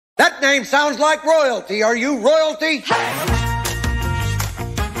That name sounds like royalty. Are you royalty?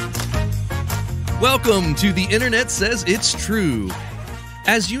 Welcome to The Internet Says It's True.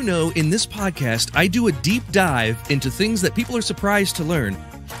 As you know, in this podcast, I do a deep dive into things that people are surprised to learn.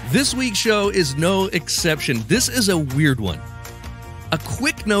 This week's show is no exception. This is a weird one. A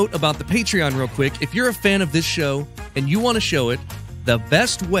quick note about the Patreon real quick. If you're a fan of this show and you want to show it, the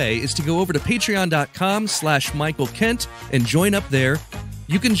best way is to go over to patreon.com/Michael Kent and join up there.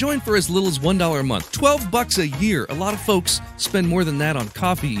 You can join for as little as $1 a month, $12 a year. A lot of folks spend more than that on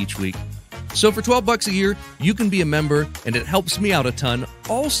coffee each week. So for $12 a year, you can be a member, and it helps me out a ton.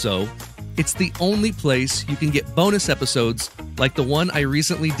 Also, it's the only place you can get bonus episodes like the one I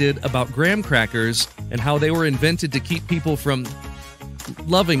recently did about graham crackers and how they were invented to keep people from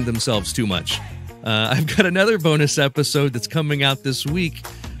loving themselves too much. I've got another bonus episode that's coming out this week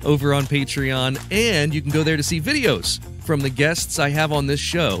over on Patreon, and you can go there to see videos from the guests I have on this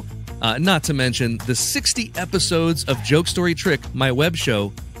show. Not to mention, the 60 episodes of Joke Story Trick, my web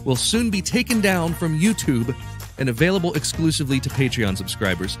show, will soon be taken down from YouTube and available exclusively to Patreon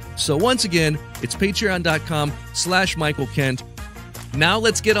subscribers. So once again, it's patreon.com/Michael Kent. Now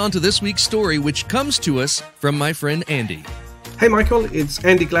let's get on to this week's story, which comes to us from my friend Andy. Hey Michael, it's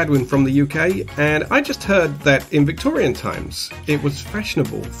Andy Gladwin from the UK, and I just heard that in Victorian times, it was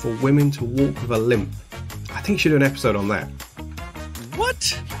fashionable for women to walk with a limp. I think you should do an episode on that.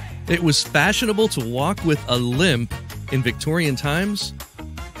 What? It was fashionable to walk with a limp in Victorian times?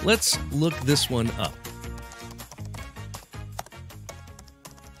 Let's look this one up.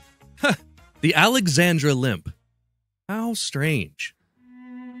 The Alexandra Limp. How strange.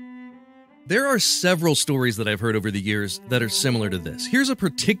 There are several stories that I've heard over the years that are similar to this. Here's a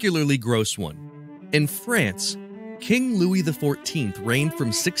particularly gross one. In France, King Louis XIV reigned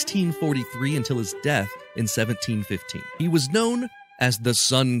from 1643 until his death in 1715. He was known as the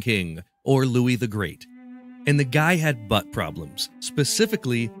Sun King, or Louis the Great. And the guy had butt problems,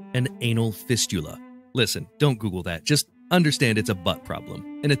 specifically an anal fistula. Listen, don't Google that. Just understand it's a butt problem.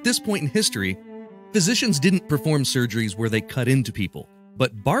 And at this point in history, physicians didn't perform surgeries where they cut into people,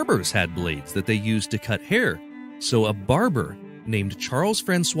 but barbers had blades that they used to cut hair. So a barber named Charles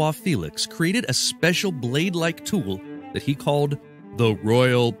Francois Felix created a special blade-like tool that he called the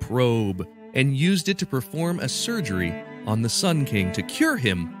Royal Probe and used it to perform a surgery on the Sun King to cure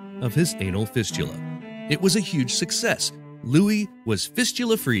him of his anal fistula. It was a huge success. Louis was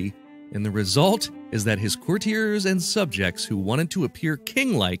fistula-free, and the result is that his courtiers and subjects who wanted to appear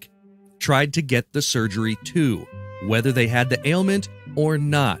king-like tried to get the surgery too, whether they had the ailment or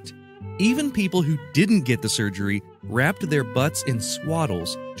not. Even people who didn't get the surgery wrapped their butts in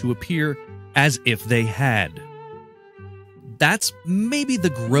swaddles to appear as if they had. That's maybe the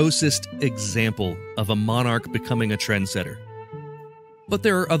grossest example of a monarch becoming a trendsetter. But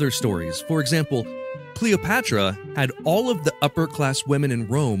there are other stories. For example, Cleopatra had all of the upper-class women in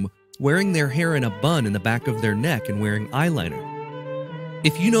Rome wearing their hair in a bun in the back of their neck and wearing eyeliner.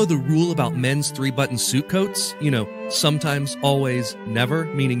 If you know the rule about men's 3-button suit coats, sometimes, always, never,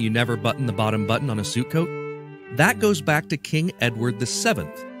 meaning you never button the bottom button on a suit coat, that goes back to King Edward VII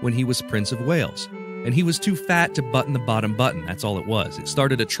when he was Prince of Wales. And he was too fat to button the bottom button, that's all it was. It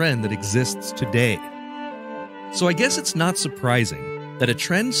started a trend that exists today. So I guess it's not surprising that a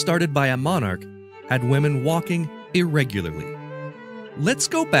trend started by a monarch had women walking irregularly. Let's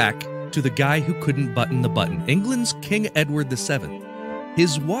go back to the guy who couldn't button the button, England's King Edward VII.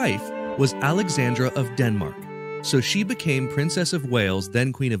 His wife was Alexandra of Denmark, so she became Princess of Wales,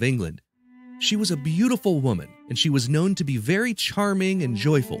 then Queen of England. She was a beautiful woman, and she was known to be very charming and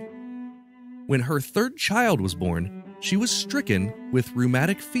joyful. When her third child was born, she was stricken with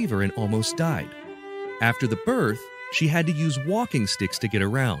rheumatic fever and almost died. After the birth, she had to use walking sticks to get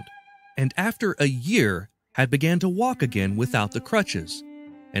around, and after a year, had began to walk again without the crutches,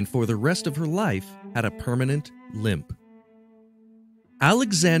 and for the rest of her life had a permanent limp.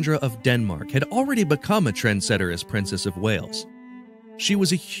 Alexandra of Denmark had already become a trendsetter as Princess of Wales. She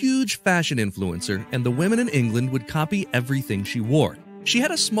was a huge fashion influencer, and the women in England would copy everything she wore. She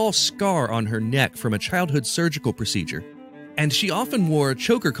had a small scar on her neck from a childhood surgical procedure, and she often wore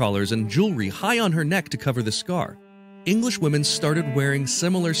choker collars and jewelry high on her neck to cover the scar. English women started wearing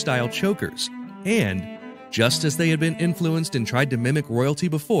similar style chokers, and just as they had been influenced and tried to mimic royalty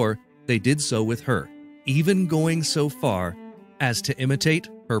before, they did so with her, even going so far as to imitate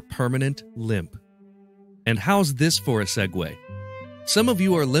her permanent limp. And how's this for a segue? Some of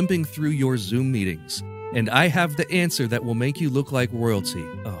you are limping through your Zoom meetings, and I have the answer that will make you look like royalty.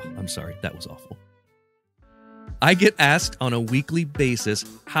 Oh, I'm sorry, that was awful. I get asked on a weekly basis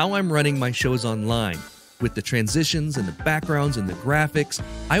how I'm running my shows online. with the transitions and the backgrounds and the graphics.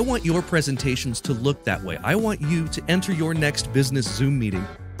 I want your presentations to look that way. I want you to enter your next business Zoom meeting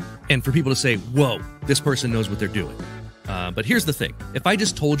and for people to say, whoa, this person knows what they're doing. But here's the thing. If I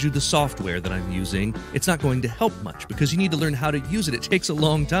just told you the software that I'm using, it's not going to help much because you need to learn how to use it. It takes a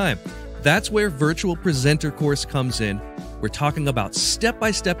long time. That's where Virtual Presenter Course comes in. We're talking about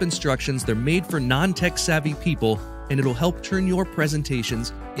step-by-step instructions. They're made for non-tech savvy people, and it'll help turn your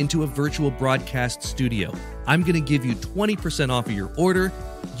presentations into a virtual broadcast studio. I'm going to give you 20% off of your order.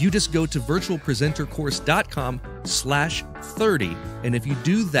 You just go to virtualpresentercourse.com/30, and if you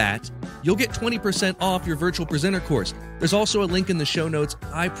do that, you'll get 20% off your virtual presenter course. There's also a link in the show notes.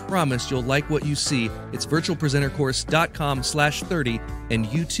 I promise you'll like what you see. It's virtualpresentercourse.com/30, and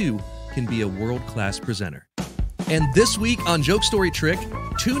you too can be a world-class presenter. And this week on Joke Story Trick,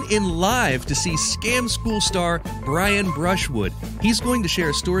 tune in live to see Scam School star Brian Brushwood. He's going to share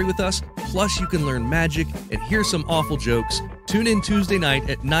a story with us, plus you can learn magic and hear some awful jokes. Tune in Tuesday night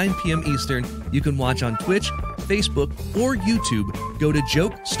at 9 p.m. Eastern. You can watch on Twitch, Facebook, or YouTube. Go to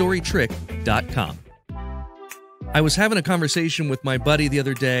jokestorytrick.com. I was having a conversation with my buddy the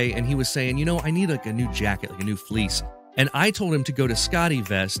other day, and he was saying, I need like a new jacket, like a new fleece. And I told him to go to Scotty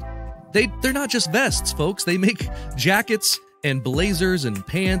Vest. They're not just vests, folks. They make jackets and blazers and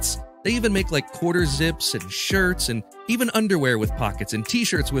pants. They even make like quarter zips and shirts and even underwear with pockets and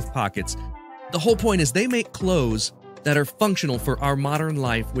t-shirts with pockets. The whole point is they make clothes that are functional for our modern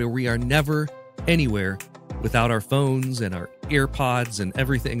life where we are never anywhere without our phones and our AirPods and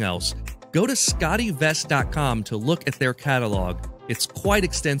everything else. Go to scottyvest.com to look at their catalog. It's quite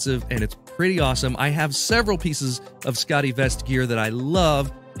extensive and it's pretty awesome. I have several pieces of Scotty Vest gear that I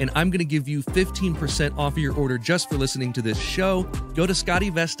love, and I'm going to give you 15% off of your order just for listening to this show. Go to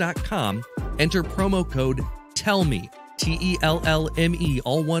scottyvest.com, enter promo code TELLME, TELLME,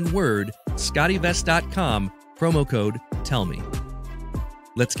 all one word, scottyvest.com, promo code TELLME.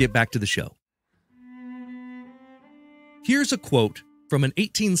 Let's get back to the show. Here's a quote from an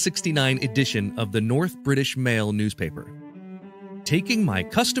 1869 edition of the North British Mail newspaper. Taking my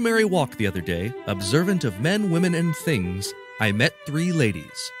customary walk the other day, observant of men, women, and things, I met 3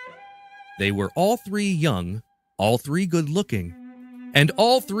 ladies. They were all 3 young, all 3 good-looking, and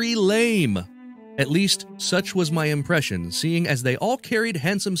all 3 lame. At least, such was my impression, seeing as they all carried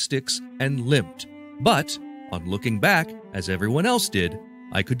handsome sticks and limped. But, on looking back, as everyone else did,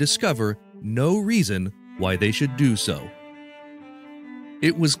 I could discover no reason why they should do so.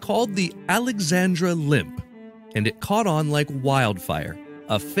 It was called the Alexandra Limp, and it caught on like wildfire,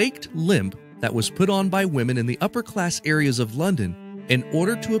 a faked limp that was put on by women in the upper-class areas of London in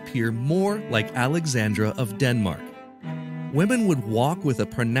order to appear more like Alexandra of Denmark. Women would walk with a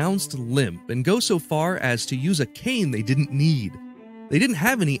pronounced limp and go so far as to use a cane they didn't need. They didn't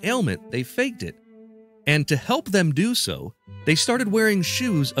have any ailment, they faked it. And to help them do so, they started wearing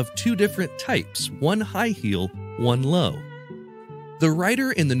shoes of 2 different types, one high heel, one low. The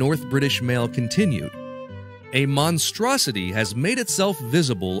writer in the North British Mail continued, "A monstrosity has made itself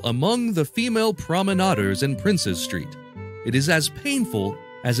visible among the female promenaders in Princes Street. It is as painful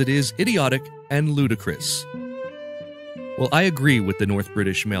as it is idiotic and ludicrous." Well, I agree with the North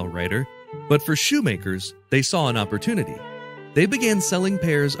British Mail writer, but for shoemakers, they saw an opportunity. They began selling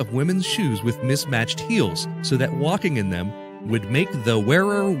pairs of women's shoes with mismatched heels so that walking in them would make the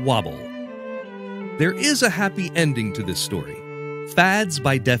wearer wobble. There is a happy ending to this story. Fads,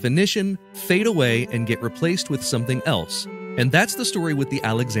 by definition, fade away and get replaced with something else, and that's the story with the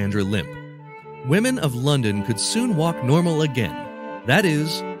Alexandra Limp. Women of London could soon walk normal again. That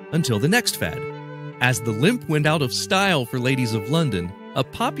is, until the next fad. As the limp went out of style for ladies of London, a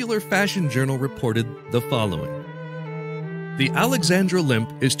popular fashion journal reported the following. "The Alexandra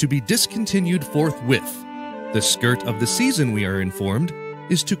Limp is to be discontinued forthwith. The skirt of the season, we are informed,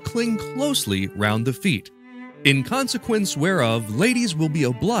 is to cling closely round the feet, in consequence whereof ladies will be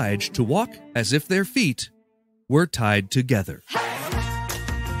obliged to walk as if their feet were tied together."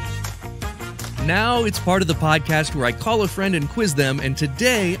 Now it's part of the podcast where I call a friend and quiz them, and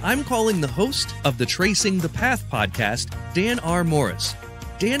today I'm calling the host of the Tracing the Path podcast, Dan R. Morris.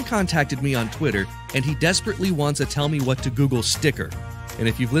 Dan contacted me on Twitter, and he desperately wants a Tell Me What to Google sticker. And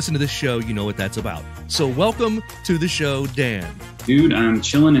if you've listened to this show, you know what that's about. So welcome to the show, Dan. Dude, I'm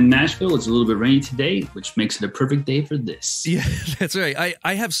chilling in Nashville. It's a little bit rainy today, which makes it a perfect day for this. Yeah, that's right.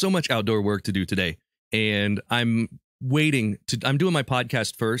 I have so much outdoor work to do today, and I'm doing my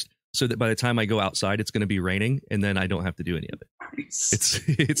podcast first so that by the time I go outside, it's going to be raining, and then I don't have to do any of it. Nice.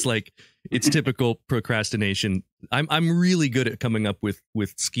 It's typical procrastination. I'm really good at coming up with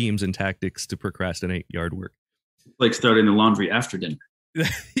schemes and tactics to procrastinate yard work. Like starting the laundry after dinner.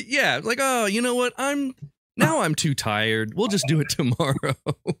 Yeah, like, oh, you know what? I'm too tired. We'll just do it tomorrow.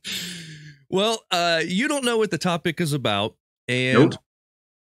 Well, you don't know what the topic is about. And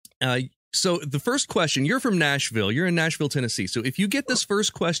so the first question, you're from Nashville. You're in Nashville, Tennessee. So if you get this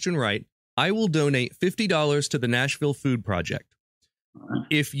first question right, I will donate $50 to the Nashville Food Project.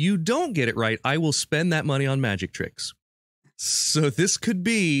 If you don't get it right, I will spend that money on magic tricks. So this could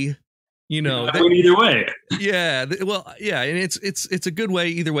be, either way. Yeah. Well, yeah. And it's a good way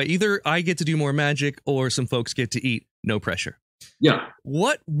either way. Either I get to do more magic or some folks get to eat. No pressure. Yeah.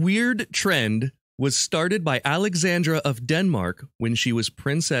 What weird trend was started by Alexandra of Denmark when she was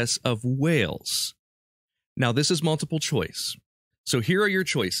Princess of Wales? Now, this is multiple choice. So here are your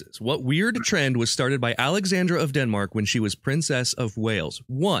choices. What weird trend was started by Alexandra of Denmark when she was Princess of Wales?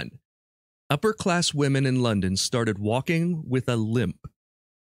 1. Upper-class women in London started walking with a limp.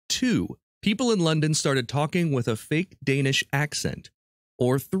 2. People in London started talking with a fake Danish accent.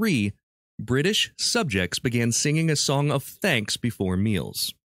 Or 3. British subjects began singing a song of thanks before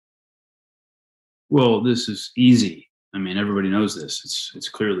meals. Well, this is easy. I mean, everybody knows this. It's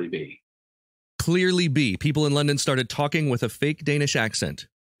clearly B. Clearly B. People in London started talking with a fake Danish accent.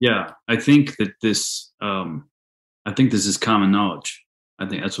 Yeah, I think that this. I think this is common knowledge. I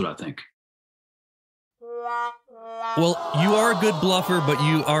think that's what I think. Well, you are a good bluffer, but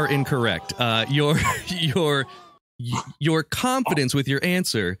you are incorrect. Your confidence with your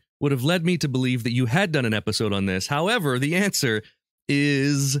answer would have led me to believe that you had done an episode on this. However, the answer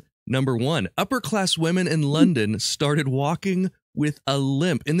is number 1. Upper-class women in London started walking with a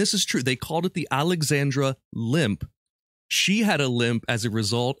limp. And this is true. They called it the Alexandra Limp. She had a limp as a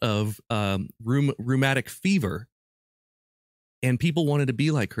result of rheumatic fever. And people wanted to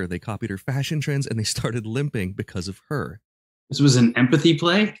be like her. They copied her fashion trends and they started limping because of her. This was an empathy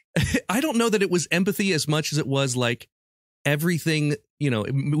play? I don't know that it was empathy as much as it was like everything,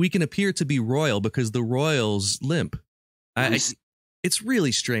 we can appear to be royal because the royals limp. It's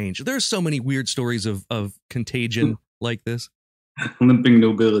really strange. There are so many weird stories of Contagion like this. Limping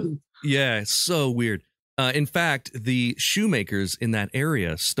nobility. Yeah, it's so weird. In fact, the shoemakers in that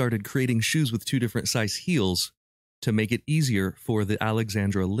area started creating shoes with 2 different size heels to make it easier for the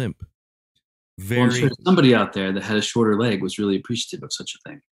Alexandra Limp. Well, I'm sure somebody out there that had a shorter leg was really appreciative of such a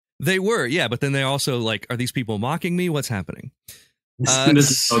thing. They were, yeah, but then they also like, are these people mocking me? What's happening?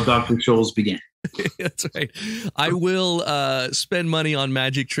 This is how Dr. Scholl's began. That's right. I will spend money on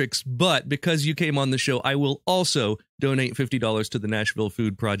magic tricks, but because you came on the show, I will also donate $50 to the Nashville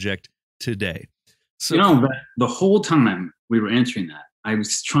Food Project today. So, the whole time we were answering that, I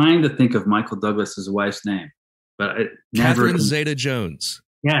was trying to think of Michael Douglas's wife's name, but it never. Catherine Zeta-Jones.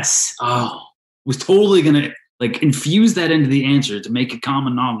 Yes. Oh, was totally going to infuse that into the answer to make it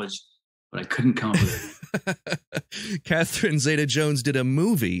common knowledge, but I couldn't come up with it. Catherine Zeta-Jones did a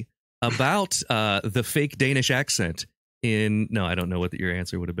movie about the fake Danish accent no, I don't know what your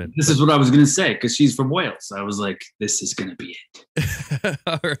answer would have been. This is what I was going to say because she's from Wales. I was like, this is going to be it.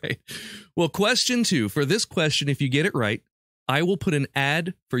 All right. Well, question 2. For this question, if you get it right, I will put an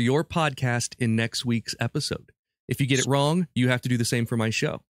ad for your podcast in next week's episode. If you get it wrong, you have to do the same for my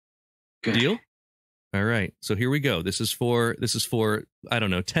show. Good. Deal? All right. So here we go. This is for, I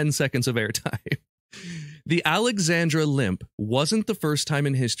don't know, 10 seconds of airtime. The Alexandra Limp wasn't the first time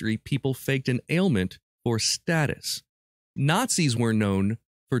in history people faked an ailment for status. Nazis were known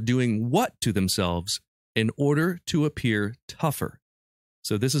for doing what to themselves in order to appear tougher?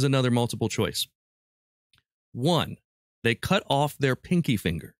 So this is another multiple choice. 1, they cut off their pinky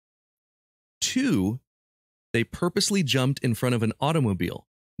finger. 2, they purposely jumped in front of an automobile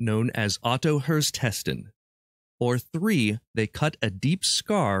known as Autohörstesten. Or 3, they cut a deep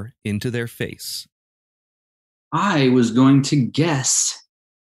scar into their face. I was going to guess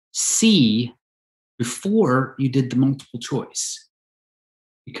C before you did the multiple choice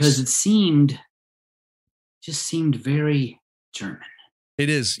because it just seemed very German. It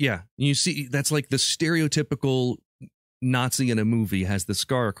is, yeah. You see, that's like the stereotypical Nazi in a movie has the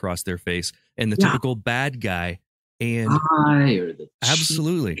scar across their face and the typical bad guy. And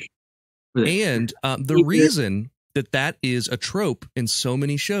absolutely. And the reason that is a trope in so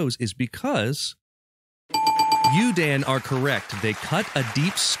many shows is because you, Dan, are correct. They cut a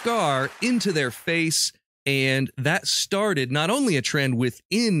deep scar into their face, and that started not only a trend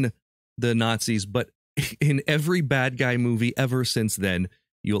within the Nazis, but in every bad guy movie ever since then.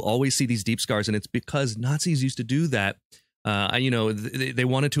 You'll always see these deep scars, and it's because Nazis used to do that. They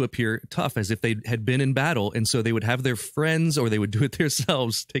wanted to appear tough, as if they had been in battle, and so they would have their friends, or they would do it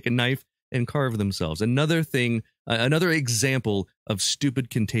themselves, take a knife and carve themselves. Another example of stupid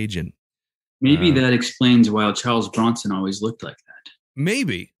contagion. Maybe that explains why Charles Bronson always looked like that.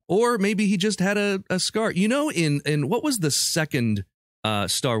 Maybe. Or maybe he just had a scar. You know, in what was the second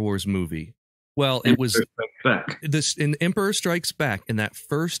Star Wars movie? Well, it was this in Emperor Strikes Back. In that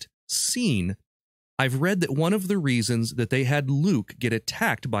first scene, I've read that one of the reasons that they had Luke get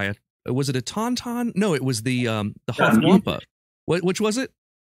attacked by was it a tauntaun? No, it was the Hoth Wampa. Which was it?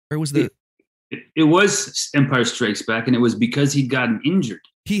 Or was the it was Empire Strikes Back, and it was because he'd gotten injured.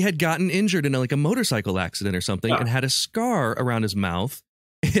 He had gotten injured in like a motorcycle accident or something, and had a scar around his mouth.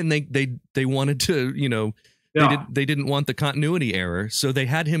 And they wanted to, you know, they didn't want the continuity error, so they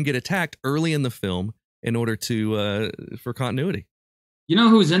had him get attacked early in the film in order to for continuity. You know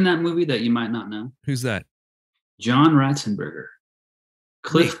who's in that movie that you might not know? Who's that? John Ratzenberger,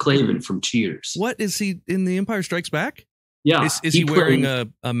 Cliff Clavin from Cheers. What is he in The Empire Strikes Back? Yeah, is he wearing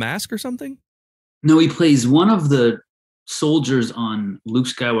a mask or something? No, he plays one of the soldiers on Luke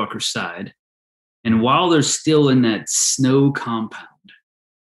Skywalker's side, and while they're still in that snow compound,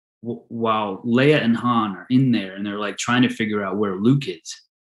 while Leia and Han are in there and they're like trying to figure out where Luke is,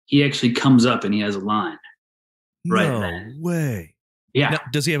 he actually comes up and he has a line. No way. Yeah. Now,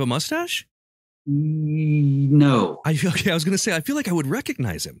 does he have a mustache? No. I was going to say, I feel like I would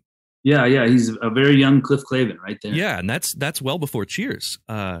recognize him. Yeah. He's a very young Cliff Clavin right there. Yeah, and that's well before Cheers.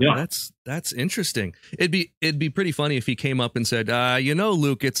 That's interesting. It'd be pretty funny if he came up and said, you know,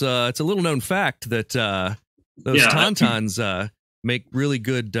 Luke, it's a little known fact that those tauntauns make really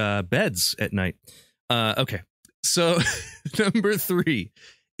good beds at night. Okay, so number 3.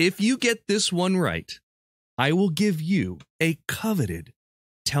 If you get this one right, I will give you a coveted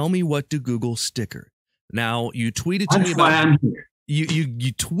 "Tell me what to Google" sticker. Now, you tweeted to me about I'm here.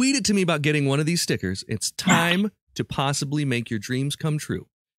 You tweeted to me about getting one of these stickers. It's time to possibly make your dreams come true.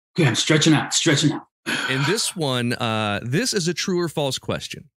 Okay, I'm stretching out. And this one, this is a true or false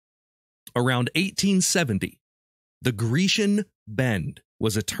question. Around 1870, the Grecian bend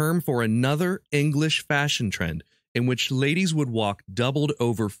was a term for another English fashion trend in which ladies would walk doubled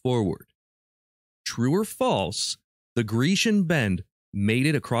over forward. True or false, the Grecian bend made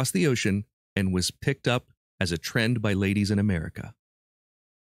it across the ocean and was picked up as a trend by ladies in America?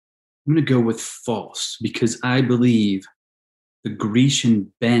 I'm going to go with false, because I believe the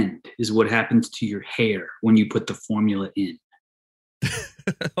Grecian bend is what happens to your hair when you put the formula in.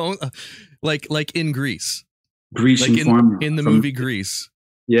 like in Greece. Grecian like formula. In the movie Grease.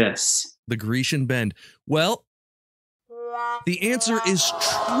 Yes. The Grecian bend. Well, the answer is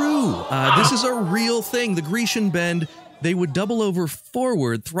true. This is a real thing. The Grecian bend, they would double over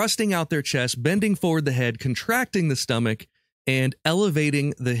forward, thrusting out their chest, bending forward the head, contracting the stomach, and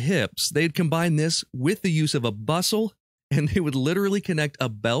elevating the hips. They'd combine this with the use of a bustle, and they would literally connect a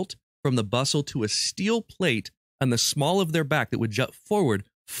belt from the bustle to a steel plate on the small of their back that would jut forward,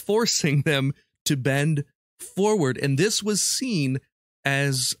 forcing them to bend forward. And this was seen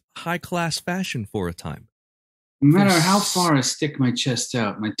as high-class fashion for a time. No matter how far I stick my chest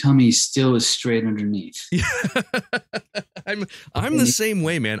out, my tummy still is straight underneath. I'm the same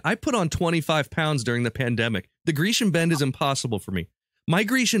way, man. I put on 25 pounds during the pandemic. The Grecian bend is impossible for me. My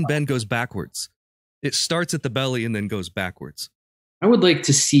Grecian bend goes backwards. It starts at the belly and then goes backwards. I would like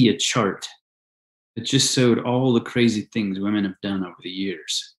to see a chart that just showed all the crazy things women have done over the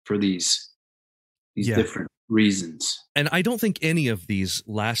years for these different reasons. And I don't think any of these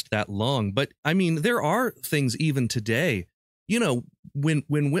last that long, but I mean, there are things even today, you know, when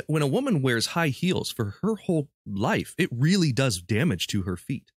a woman wears high heels for her whole life, it really does damage to her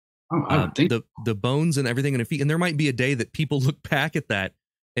feet. Oh, I don't think the bones and everything in her feet. And there might be a day that people look back at that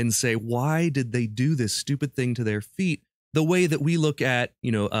and say, why did they do this stupid thing to their feet? The way that we look at,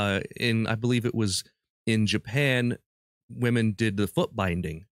 you know, I believe it was in Japan, women did the foot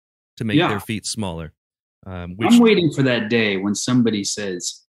binding to make their feet smaller. I'm waiting for that day when somebody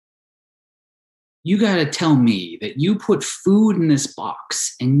says, you got to tell me that you put food in this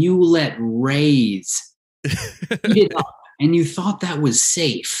box and you let rays eat it up and you thought that was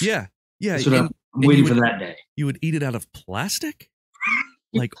safe. Yeah. So I'm waiting for that day. You would eat it out of plastic?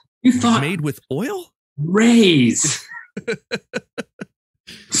 Like you thought made with oil? Rays.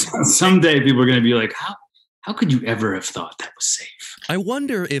 Someday people are going to be like, how could you ever have thought that was safe? I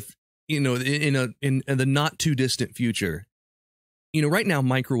wonder if, you know, in the not too distant future, you know, right now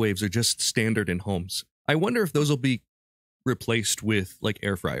microwaves are just standard in homes. I wonder if those will be replaced with like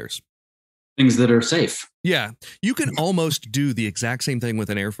air fryers. Things that are safe. Yeah. You can almost do the exact same thing with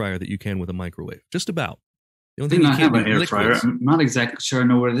an air fryer that you can with a microwave. Just about. The only thing you can't have an air fryer. I'm not exactly sure I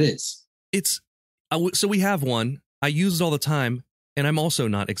know what it is. So we have one. I use it all the time, and I'm also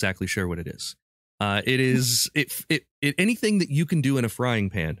not exactly sure what it is. It is anything that you can do in a frying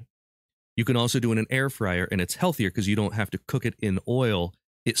pan. You can also do it in an air fryer, and it's healthier because you don't have to cook it in oil.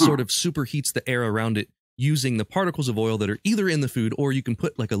 It sort of superheats the air around it using the particles of oil that are either in the food, or you can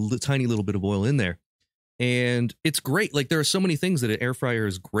put like a tiny little bit of oil in there. And it's great. Like, there are so many things that an air fryer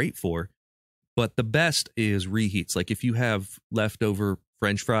is great for, but the best is reheats. Like if you have leftover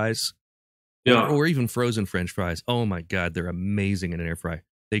French fries, or even frozen French fries, oh my God, they're amazing in an air fryer.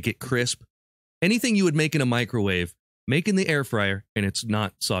 They get crisp. Anything you would make in a microwave, make in the air fryer, and it's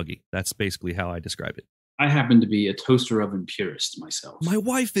not soggy. That's basically how I describe it. I happen to be a toaster oven purist myself. My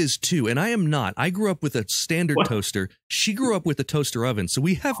wife is too, and I am not. I grew up with a standard toaster. She grew up with a toaster oven, so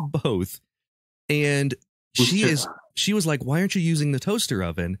we have both. And she was like, "Why aren't you using the toaster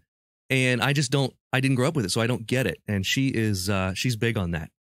oven?" And I didn't grow up with it, so I don't get it. And she's big on that.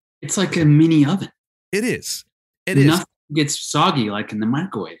 It's like a mini oven. It is. Nothing gets soggy like in the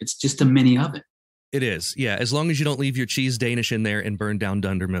microwave. It's just a mini oven. It is. Yeah. As long as you don't leave your cheese Danish in there and burn down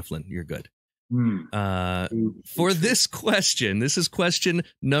Dunder Mifflin, you're good. For this question, this is question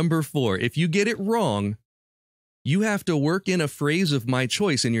number 4. If you get it wrong, you have to work in a phrase of my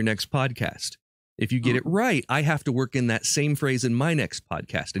choice in your next podcast. If you get it right, I have to work in that same phrase in my next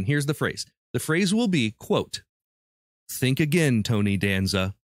podcast. And here's the phrase. The phrase will be, quote, "Think again, Tony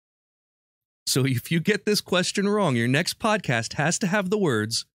Danza." So if you get this question wrong, your next podcast has to have the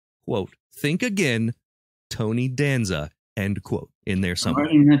words, quote, "Think again, Tony Danza," end quote, in there somewhere. I'm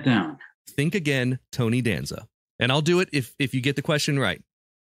writing that down. Think again, Tony Danza. And I'll do it if you get the question right.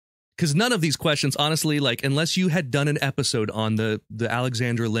 Because none of these questions, honestly, like, unless you had done an episode on the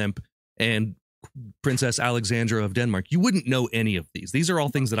Alexandra Limp and Princess Alexandra of Denmark, you wouldn't know any of these. These are all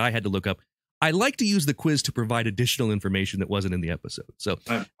things that I had to look up. I like to use the quiz to provide additional information that wasn't in the episode. So,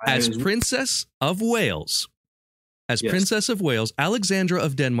 as Princess of Wales, Alexandra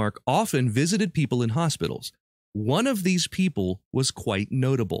of Denmark often visited people in hospitals. One of these people was quite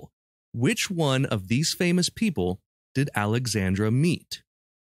notable. Which one of these famous people did Alexandra meet?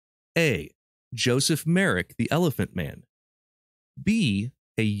 A. Joseph Merrick, the Elephant Man. B.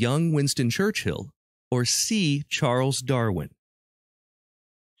 A young Winston Churchill. Or C. Charles Darwin.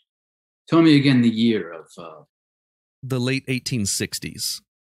 Tell me again the year of... the late 1860s.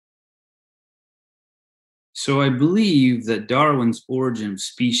 So I believe that Darwin's Origin of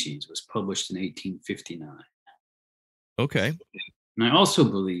Species was published in 1859. Okay. And I also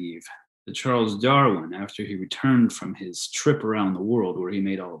believe that Charles Darwin, after he returned from his trip around the world where he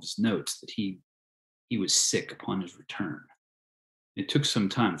made all of his notes, that he was sick upon his return. It took some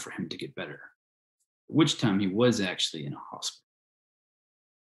time for him to get better, at which time he was actually in a hospital.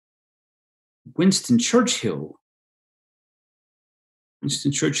 Winston Churchill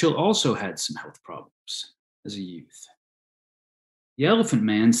also had some health problems as a youth. The Elephant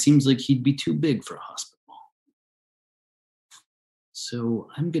Man seems like he'd be too big for a hospital. So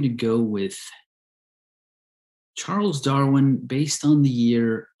I'm going to go with Charles Darwin based on the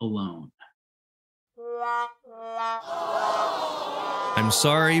year alone. I'm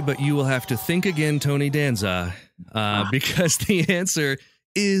sorry, but you will have to think again, Tony Danza, because the answer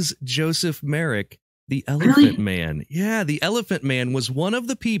is Joseph Merrick, the Elephant Man. Yeah, the Elephant Man was one of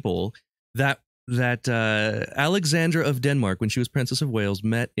the people that Alexandra of Denmark, when she was Princess of Wales,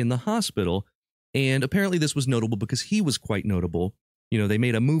 met in the hospital. And apparently this was notable because he was quite notable. You know, they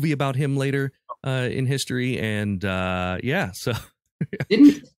made a movie about him later in history. And so.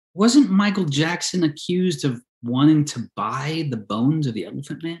 Wasn't Michael Jackson accused of wanting to buy the bones of the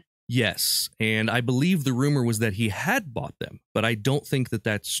Elephant Man? Yes, and I believe the rumor was that he had bought them, but I don't think that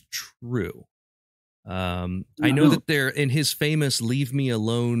that's true. I know that they're in his famous "Leave Me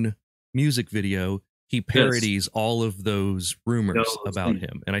Alone" music video. He parodies all of those rumors about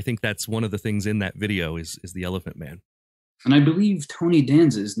him, and I think that's one of the things in that video is the Elephant Man. And I believe Tony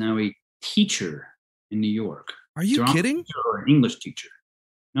Danza is now a teacher in New York. Are you kidding? Or an English teacher?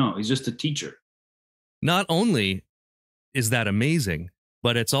 No, he's just a teacher. Not only is that amazing,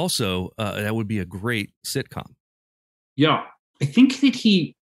 but it's also, that would be a great sitcom. Yeah. I think that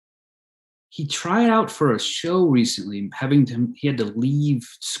he tried out for a show recently, he had to leave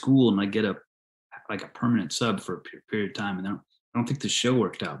school and like get a permanent sub for a period of time. And I don't think the show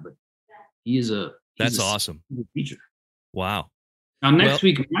worked out, but that's awesome. Teacher. Wow. Now, next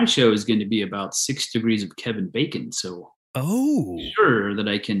week, my show is going to be about 6 degrees of Kevin Bacon. So I'm sure that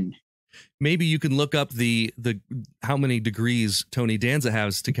I can... Maybe you can look up the how many degrees Tony Danza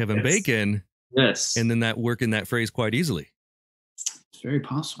has to Kevin Bacon. Yes. And then that work in that phrase quite easily. It's very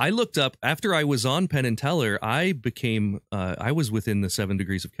possible. I looked up, after I was on Penn and Teller, I was within the 7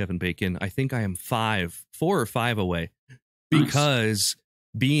 degrees of Kevin Bacon. I think I am 4 or 5 away. Because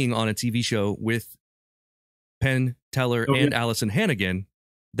being on a TV show with Penn Teller and Allison Hannigan,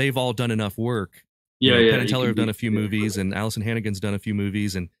 they've all done enough work. Yeah, Penn yeah. and Teller have done a few yeah, movies, and Alison Hannigan's done a few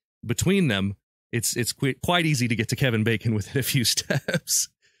movies, and between them, it's quite easy to get to Kevin Bacon within a few steps.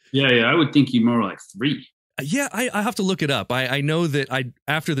 Yeah, I would think you more like 3. Yeah, I have to look it up. I know that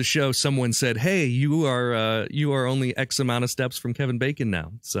after the show, someone said, "Hey, you are only X amount of steps from Kevin Bacon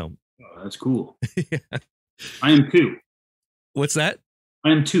now." So that's cool. Yeah. I am 2. What's that?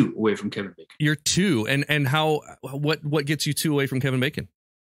 I am 2 away from Kevin Bacon. You're 2, and what gets you 2 away from Kevin Bacon?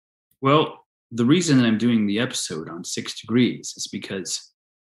 Well, the reason that I'm doing the episode on 6 Degrees is because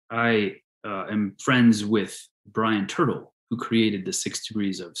I am friends with Brian Turtle, who created the 6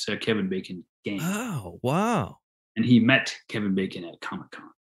 Degrees of Kevin Bacon game. Oh, wow. And he met Kevin Bacon at Comic-Con.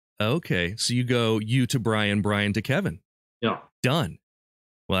 Okay, so you to Brian, Brian to Kevin. Yeah. Done.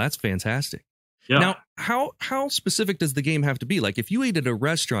 Well, that's fantastic. Yeah. Now, how specific does the game have to be? Like, if you ate at a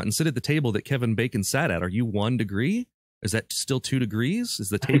restaurant and sit at the table that Kevin Bacon sat at, are you 1 degree? Is that still 2 degrees? Is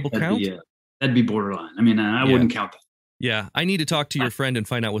the table count? That'd be borderline. I mean, I wouldn't count that. Yeah, I need to talk to your friend and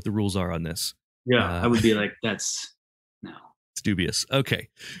find out what the rules are on this. Yeah, I would be like, no. It's dubious. Okay.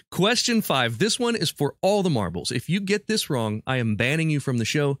 Question 5. This one is for all the marbles. If you get this wrong, I am banning you from the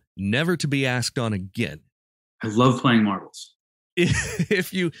show, never to be asked on again. I love playing marbles.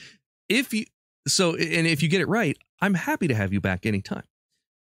 If you get it right, I'm happy to have you back anytime.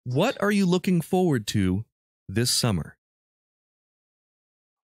 What are you looking forward to this summer?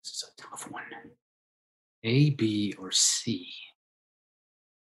 This is a tough one. A, B, or C?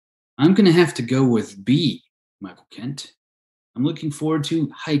 I'm going to have to go with B, Michael Kent. I'm looking forward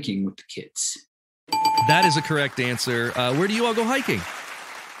to hiking with the kids. That is a correct answer. Where do you all go hiking?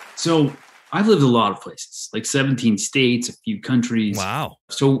 So I've lived a lot of places, like 17 states, a few countries. Wow.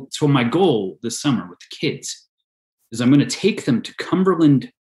 So my goal this summer with the kids is I'm going to take them to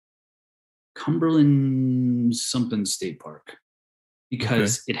Cumberland something state park,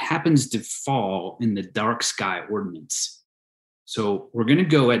 because it happens to fall in the dark sky ordinance. So we're going to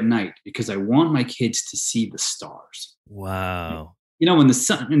go at night because I want my kids to see the stars. Wow. You know, in the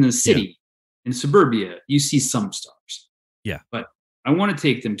city, in suburbia, you see some stars. Yeah. But I want to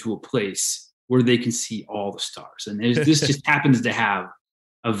take them to a place where they can see all the stars. And this just happens to have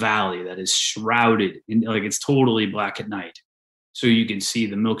a valley that is shrouded in, like, it's totally black at night. So you can see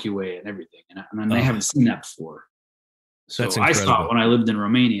the Milky Way and everything. And I haven't seen that before. So I saw it when I lived in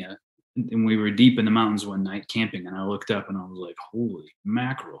Romania, and we were deep in the mountains one night camping, and I looked up and I was like, holy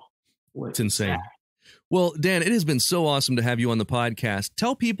mackerel. It's insane. Well, Dan, it has been so awesome to have you on the podcast.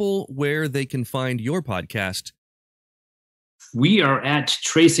 Tell people where they can find your podcast. We are at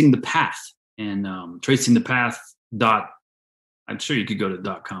Tracing the Path, and Tracing the Path I'm sure you could go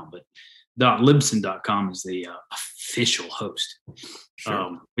to .com, but .libsyn.com is the official host.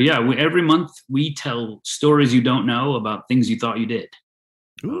 Sure. But yeah, every month we tell stories you don't know about things you thought you did.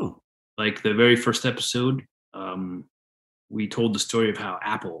 Ooh. Like the very first episode, we told the story of how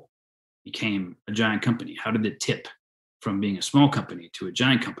Apple became a giant company. How did it tip from being a small company to a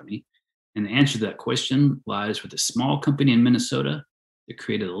giant company? And the answer to that question lies with a small company in Minnesota that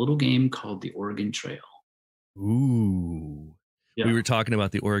created a little game called the Oregon Trail. Ooh. Yeah. We were talking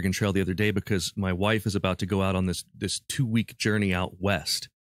about the Oregon Trail the other day because my wife is about to go out on this 2-week journey out west,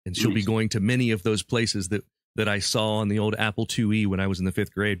 and she'll be going to many of those places that I saw on the old Apple IIe when I was in the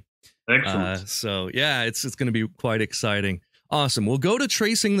 5th grade. Excellent. So yeah, it's going to be quite exciting. Awesome. We'll go to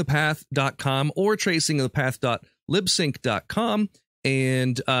tracingthepath.com or tracingthepath.libsync.com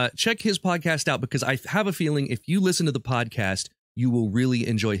and check his podcast out, because I have a feeling if you listen to the podcast, you will really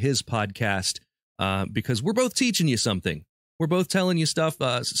enjoy his podcast, because we're both teaching you something. We're both telling you stuff,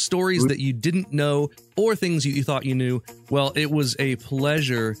 stories that you didn't know or things you thought you knew. Well, it was a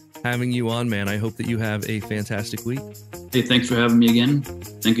pleasure having you on, man. I hope that you have a fantastic week. Hey, thanks for having me again.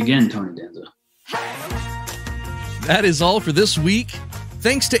 Think again, Tony Danza. That is all for this week.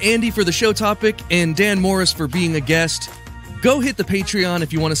 Thanks to Andy for the show topic and Dan Morris for being a guest. Go hit the Patreon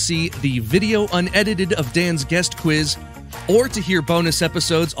if you want to see the video unedited of Dan's guest quiz, or to hear bonus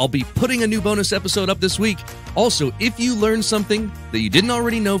episodes. I'll be putting a new bonus episode up this week. Also, if you learned something that you didn't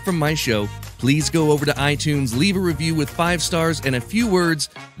already know from my show, please go over to iTunes, leave a review with 5 stars and a few words.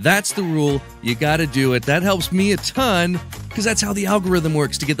 That's the rule. You got to do it. That helps me a ton, because that's how the algorithm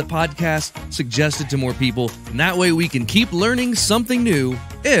works, to get the podcast suggested to more people. And that way we can keep learning something new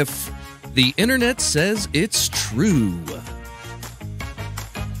if the internet says it's true.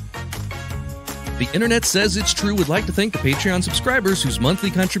 The Internet Says It's True would like to thank the Patreon subscribers whose monthly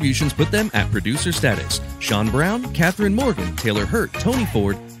contributions put them at producer status. Sean Brown, Catherine Morgan, Taylor Hurt, Tony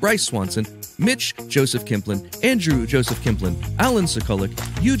Ford, Bryce Swanson, Mitch Joseph Kimplin, Andrew Joseph Kimplin, Alan Sekulik,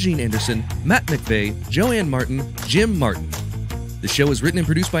 Eugene Anderson, Matt McVeigh, Joanne Martin, Jim Martin. The show is written and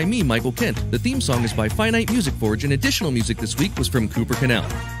produced by me, Michael Kent. The theme song is by Finite Music Forge, and additional music this week was from Cooper Canal.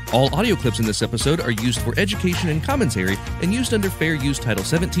 All audio clips in this episode are used for education and commentary and used under Fair Use Title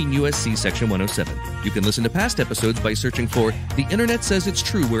 17 U.S.C. Section 107. You can listen to past episodes by searching for The Internet Says It's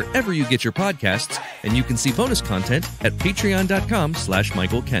True wherever you get your podcasts, and you can see bonus content at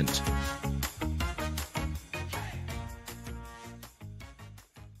patreon.com/Michael Kent.